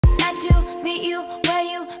meet you where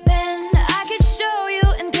you been. I could show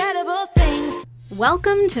you incredible things.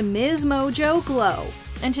 Welcome to Ms. Mojo Glow,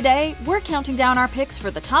 and today we're counting down our picks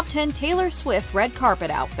for the top 10 Taylor Swift red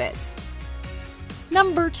carpet outfits.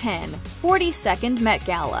 Number 10. 42nd Met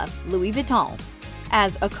Gala, Louis Vuitton.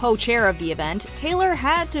 As a co-chair of the event, Taylor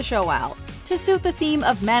had to show out. To suit the theme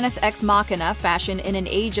of Manus Ex Machina fashion in an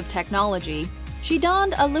age of technology, she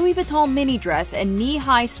donned a Louis Vuitton mini dress and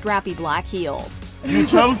knee-high strappy black heels. You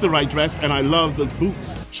chose the right dress, and I love the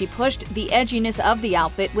boots. She pushed the edginess of the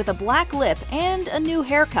outfit with a black lip and a new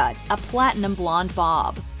haircut, a platinum blonde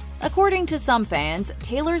bob. According to some fans,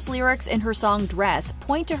 Taylor's lyrics in her song Dress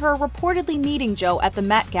point to her reportedly meeting Joe at the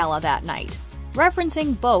Met Gala that night,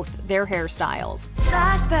 referencing both their hairstyles.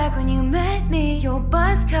 Flashback when you met me, your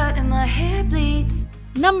buzz cut and my hair bleeds.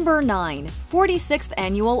 Number 9. 46th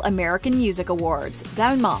Annual American Music Awards,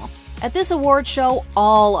 Glamorous. At this award show,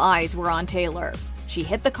 all eyes were on Taylor. She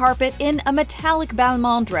hit the carpet in a metallic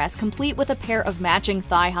balmain dress complete with a pair of matching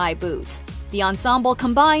thigh-high boots. The ensemble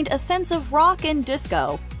combined a sense of rock and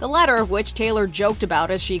disco, the latter of which Taylor joked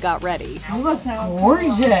about as she got ready. That was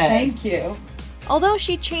gorgeous! Thank you. Although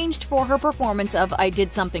she changed for her performance of I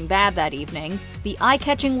Did Something Bad that evening, the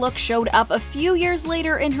eye-catching look showed up a few years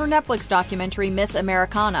later in her Netflix documentary Miss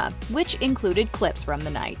Americana, which included clips from the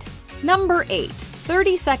night. Number 8.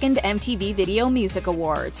 32nd MTV Video Music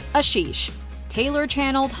Awards, Ashish. Taylor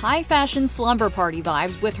channeled high-fashion slumber party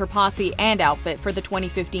vibes with her posse and outfit for the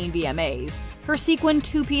 2015 VMAs. Her sequin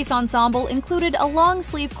two-piece ensemble included a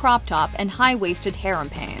long-sleeve crop top and high-waisted harem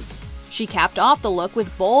pants. She capped off the look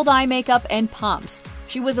with bold eye makeup and pumps.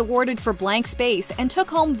 She was awarded for Blank Space and took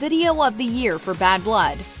home Video of the Year for Bad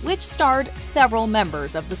Blood, which starred several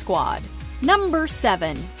members of the squad. Number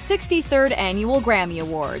 7. 63rd Annual Grammy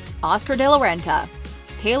Awards, Oscar de la Renta.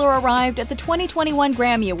 Taylor arrived at the 2021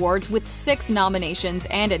 Grammy Awards with 6 nominations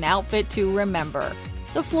and an outfit to remember.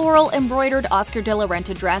 The floral embroidered Oscar de la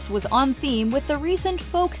Renta dress was on theme with the recent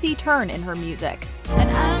folksy turn in her music.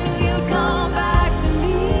 And I knew you'd come back to me.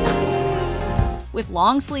 With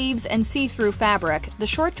long sleeves and see-through fabric, the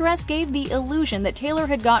short dress gave the illusion that Taylor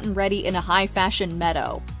had gotten ready in a high-fashion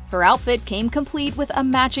meadow. Her outfit came complete with a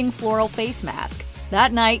matching floral face mask.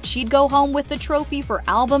 That night, she'd go home with the trophy for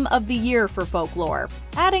Album of the Year for Folklore,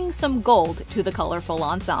 adding some gold to the colorful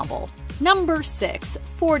ensemble. Number 6.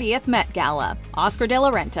 40th Met Gala, Oscar de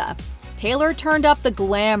la Renta. Taylor turned up the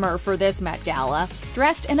glamour for this Met Gala.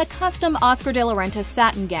 Dressed in a custom Oscar de la Renta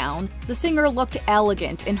satin gown, the singer looked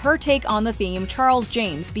elegant in her take on the theme Charles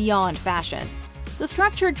James Beyond Fashion. The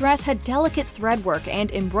structured dress had delicate threadwork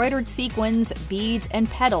and embroidered sequins, beads, and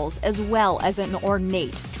petals, as well as an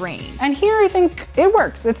ornate train. And here I think it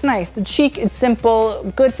works. It's nice, it's chic, it's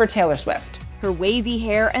simple, good for Taylor Swift. Her wavy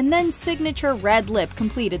hair and then signature red lip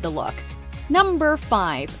completed the look. Number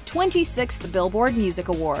 5. 26th Billboard Music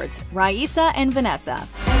Awards, Raisa and Vanessa.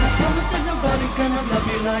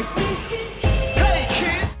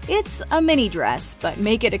 It's a mini dress, but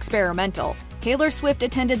make it experimental. Taylor Swift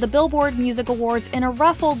attended the Billboard Music Awards in a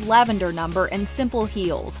ruffled lavender number and simple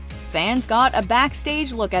heels. Fans got a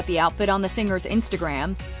backstage look at the outfit on the singer's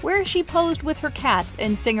Instagram, where she posed with her cats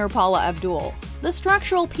and singer Paula Abdul. The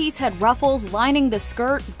structural piece had ruffles lining the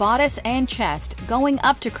skirt, bodice, and chest, going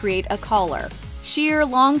up to create a collar. Sheer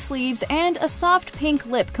long sleeves and a soft pink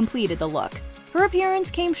lip completed the look. Her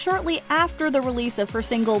appearance came shortly after the release of her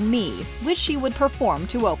single Me, which she would perform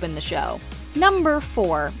to open the show. Number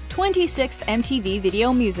 4. 26th MTV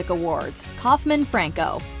Video Music Awards, Kaufman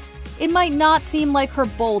Franco. It might not seem like her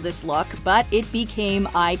boldest look, but it became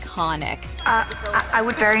iconic. I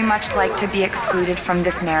would very much like to be excluded from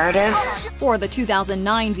this narrative. For the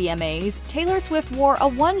 2009 VMAs, Taylor Swift wore a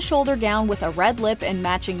one-shoulder gown with a red lip and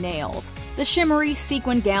matching nails. The shimmery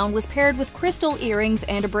sequin gown was paired with crystal earrings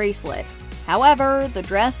and a bracelet. However, the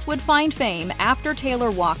dress would find fame after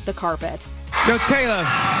Taylor walked the carpet. Yo, Taylor,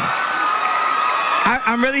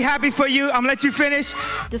 I'm really happy for you. I'm gonna let you finish.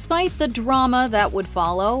 Despite the drama that would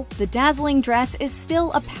follow, the dazzling dress is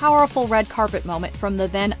still a powerful red carpet moment from the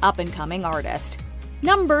then up-and-coming artist.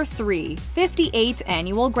 Number 3. 58th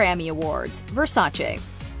Annual Grammy Awards, Versace.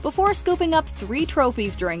 Before scooping up 3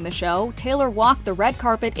 trophies during the show, Taylor walked the red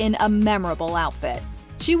carpet in a memorable outfit.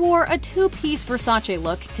 She wore a 2-piece Versace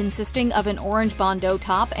look consisting of an orange bandeau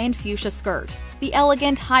top and fuchsia skirt. The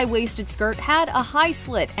elegant, high-waisted skirt had a high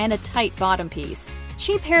slit and a tight bottom piece.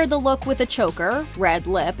 She paired the look with a choker, red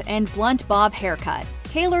lip, and blunt bob haircut.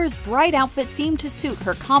 Taylor's bright outfit seemed to suit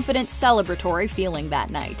her confident, celebratory feeling that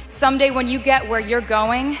night. Someday when you get where you're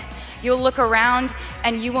going, you'll look around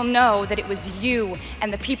and you will know that it was you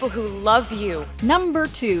and the people who love you. Number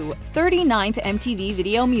 2. 39th MTV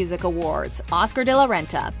Video Music Awards, Oscar de la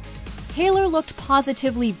Renta. Taylor looked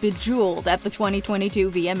positively bejeweled at the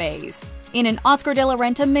 2022 VMAs. In an Oscar de la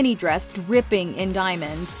Renta mini dress dripping in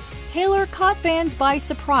diamonds, Taylor caught fans by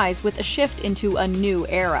surprise with a shift into a new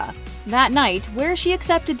era. That night, where she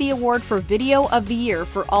accepted the award for Video of the Year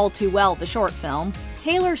for All Too Well, the short film,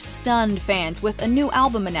 Taylor stunned fans with a new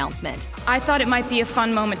album announcement. I thought it might be a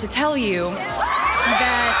fun moment to tell you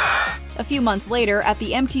that... A few months later, at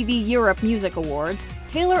the MTV Europe Music Awards,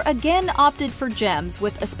 Taylor again opted for gems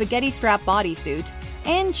with a spaghetti strap bodysuit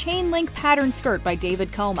and chain-link patterned skirt by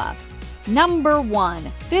David Coma. Number 1.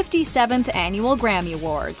 57th Annual Grammy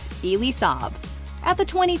Awards, Elie Saab. At the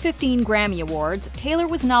 2015 Grammy Awards, Taylor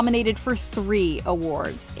was nominated for 3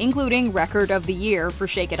 awards, including Record of the Year for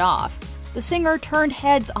Shake It Off. The singer turned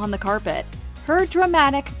heads on the carpet. Her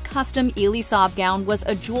dramatic, custom Elie Saab gown was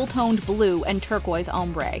a jewel-toned blue and turquoise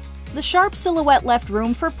ombre. The sharp silhouette left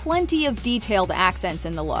room for plenty of detailed accents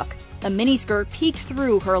in the look. A miniskirt peeked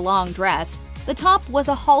through her long dress. The top was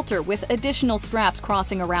a halter with additional straps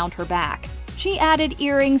crossing around her back. She added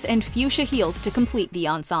earrings and fuchsia heels to complete the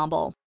ensemble.